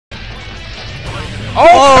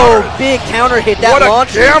Oh, big counter hit. That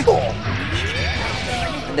launch. What a gamble.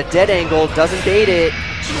 And the dead angle doesn't bait it.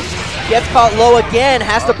 Gets caught low again.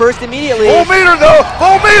 Has to burst immediately. Full meter though.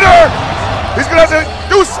 Full meter. He's gonna have to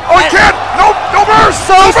do. Oh, he can't. No burst.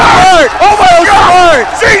 So smart. Oh my God. Smart.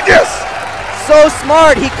 Genius. So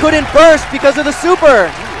smart. He couldn't burst because of the super.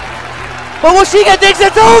 But Woshige thinks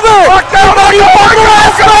it's over! Lock down, he won the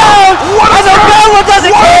last round! And Ogawa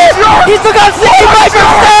doesn't care! He still got 65%!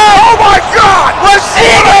 Oh my God!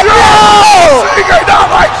 Woshige, no! Woshige, not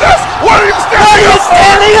like this! What are you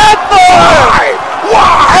standing up for?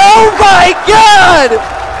 Why? Oh my God!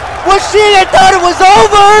 Woshige thought it was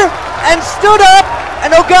over and stood up,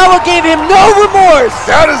 and Ogawa gave him no remorse!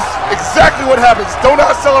 That is exactly what happens. Don't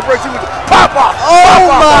not celebrate you with pop off! Oh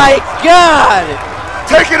my God!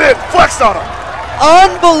 Take it in, flex on him.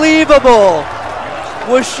 Unbelievable.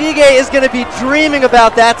 Woshige is going to be dreaming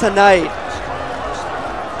about that tonight.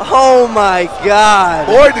 Oh my God.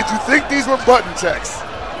 Boy, did you think these were button checks.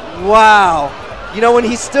 Wow. You know, when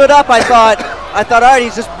he stood up, I thought, all right,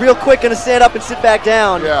 he's just real quick going to stand up and sit back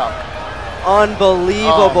down. Yeah.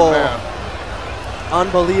 Unbelievable. Oh,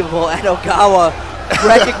 unbelievable. And Ogawa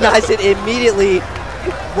recognized it immediately.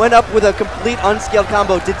 Went up with a complete unscaled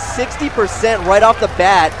combo, did 60% right off the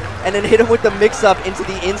bat, and then hit him with the mix-up into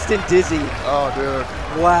the instant dizzy. Oh, dude.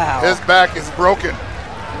 Wow. His back is broken.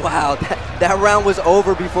 Wow, that round was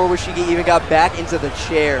over before Woshige even got back into the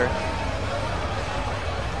chair.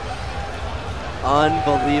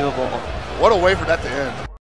 Unbelievable. What a way for that to end.